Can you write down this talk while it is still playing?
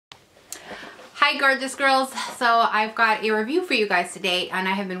Hi gorgeous girls. So I've got a review for you guys today and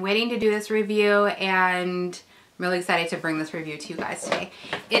I have been waiting to do this review and I'm really excited to bring this review to you guys today.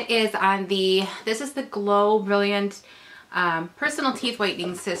 It is on this is the Glow Brilliant Personal Teeth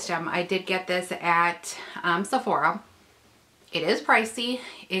Whitening System. I did get this at Sephora. It is pricey.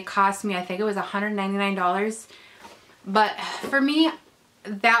 It cost me, I think it was $199. But for me,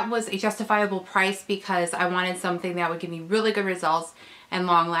 that was a justifiable price because I wanted something that would give me really good results and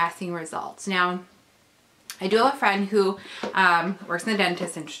long-lasting results. Now, I do have a friend who works in the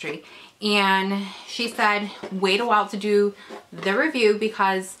dentist industry, and she said wait a while to do the review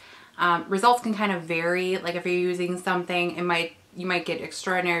because results can kind of vary. Like if you're using something, you might get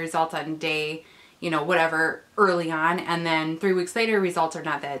extraordinary results on day, whatever, early on, and then 3 weeks later results are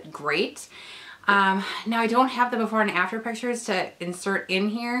not that great. Now I don't have the before and after pictures to insert in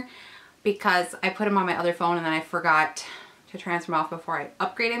here because I put them on my other phone and then I forgot to transfer them off before I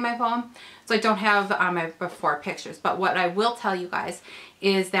upgraded my phone. So I don't have my before pictures. But what I will tell you guys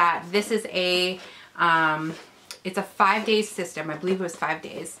is that this is it's a 5-day system. I believe it was 5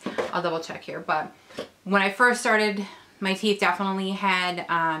 days. I'll double check here. But when I first started, my teeth definitely had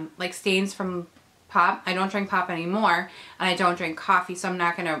like stains from pop. I don't drink pop anymore and I don't drink coffee, so I'm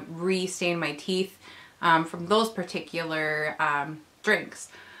not going to re-stain my teeth from those particular drinks.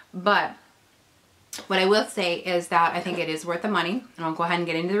 But what I will say is that I think it is worth the money, and I'll go ahead and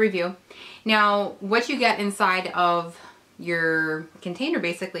get into the review. Now, what you get inside of your container,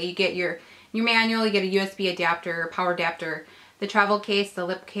 basically, you get your manual, you get a USB adapter, power adapter, the travel case, the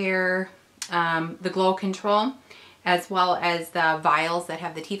lip care, the glow control, as well as the vials that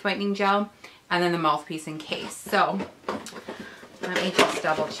have the teeth whitening gel, and then the mouthpiece and case. So let me just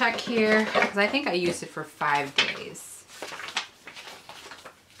double check here because I think I used it for 5 days.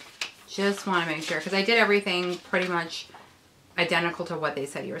 Just want to make sure because I did everything pretty much identical to what they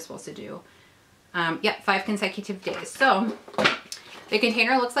said you were supposed to do. Yep, 5 consecutive days. So the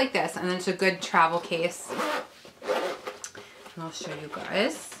container looks like this, and then it's a good travel case. And I'll show you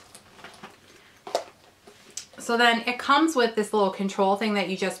guys. So then it comes with this little control thing that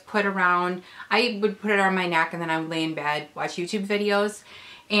you just put around. I would put it on my neck and then I would lay in bed, watch YouTube videos,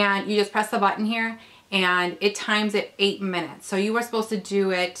 and you just press the button here and it times it 8 minutes. So you were supposed to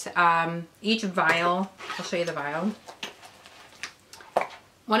do it, each vial, I'll show you the vial.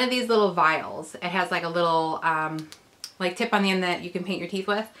 One of these little vials, it has like a little like tip on the end that you can paint your teeth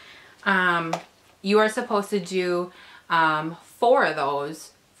with. You are supposed to do 4 of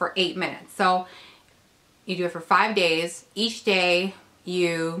those for 8 minutes. So you do it for 5 days. Each day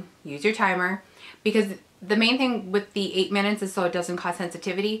you use your timer because the main thing with the 8 minutes is so it doesn't cause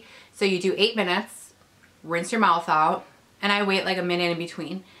sensitivity. So you do 8 minutes, rinse your mouth out, and I wait like a minute in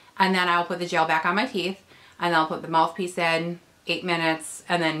between. And then I'll put the gel back on my teeth and I'll put the mouthpiece in, 8 minutes,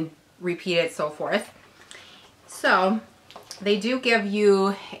 and then repeat it, so forth. So they do give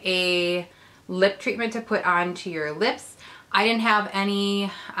you a lip treatment to put onto your lips. I didn't have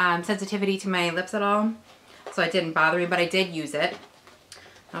any sensitivity to my lips at all, so it didn't bother me, but I did use it.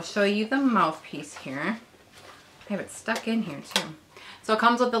 I'll show you the mouthpiece here. I have it stuck in here too. So it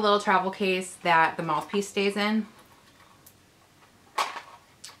comes with the little travel case that the mouthpiece stays in. I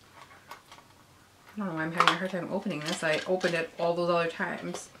don't know why I'm having a hard time opening this. I opened it all those other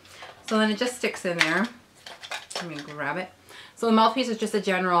times. So then it just sticks in there. Let me grab it. So the mouthpiece is just a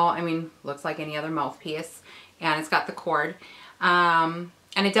general, looks like any other mouthpiece. And it's got the cord. And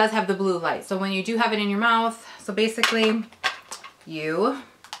it does have the blue light. So when you do have it in your mouth, so basically you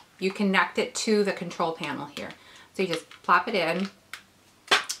connect it to the control panel here. So you just plop it in,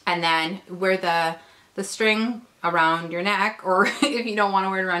 and then wear the string around your neck, or if you don't want to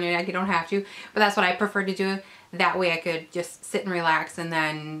wear it around your neck, you don't have to. But that's what I prefer to do. That way I could just sit and relax, and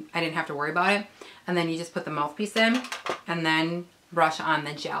then I didn't have to worry about it. And then you just put the mouthpiece in, and then brush on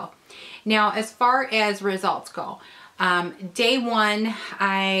the gel. Now, as far as results go, day 1,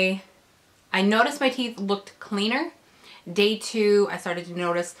 I noticed my teeth looked cleaner. Day 2, I started to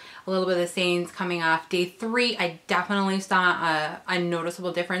notice a little bit of the stains coming off. Day 3, I definitely saw a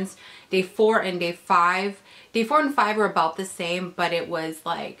noticeable difference. Day 4 and day 5. Day 4 and 5 were about the same, but it was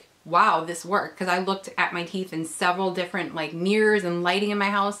like, wow, this worked. Because I looked at my teeth in several different like mirrors and lighting in my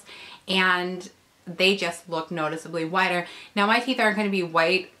house, and they just look noticeably whiter. Now my teeth aren't going to be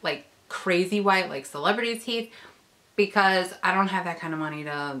white, like crazy white, like celebrities' teeth, because I don't have that kind of money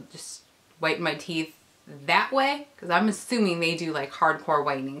to just whiten my teeth that way, because I'm assuming they do like hardcore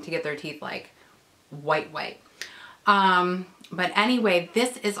whitening to get their teeth like white. But anyway,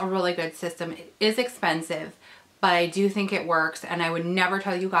 this is a really good system. It is expensive, but I do think it works, and I would never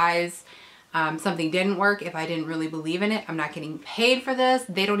tell you guys something didn't work, if I didn't really believe in it. I'm not getting paid for this.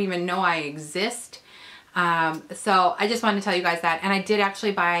 They don't even know I exist. So I just wanted to tell you guys that. And I did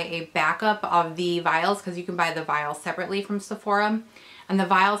actually buy a backup of the vials, because you can buy the vials separately from Sephora. And the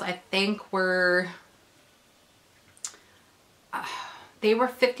vials, I think, were they were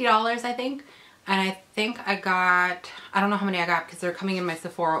 $50, I think. And I think I got, I don't know how many I got because they're coming in my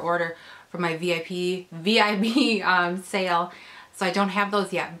Sephora order for my VIP sale. So I don't have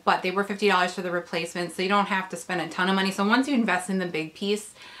those yet, but they were $50 for the replacement. So you don't have to spend a ton of money. So once you invest in the big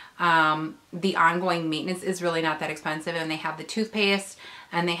piece, the ongoing maintenance is really not that expensive. And they have the toothpaste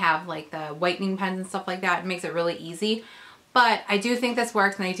and they have like the whitening pens and stuff like that. It makes it really easy. But I do think this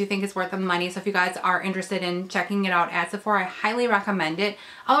works, and I do think it's worth the money. So if you guys are interested in checking it out at Sephora, I highly recommend it.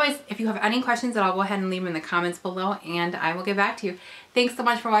 Otherwise, if you have any questions, then I'll go ahead and leave them in the comments below and I will get back to you. Thanks so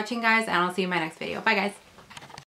much for watching, guys, and I'll see you in my next video. Bye, guys.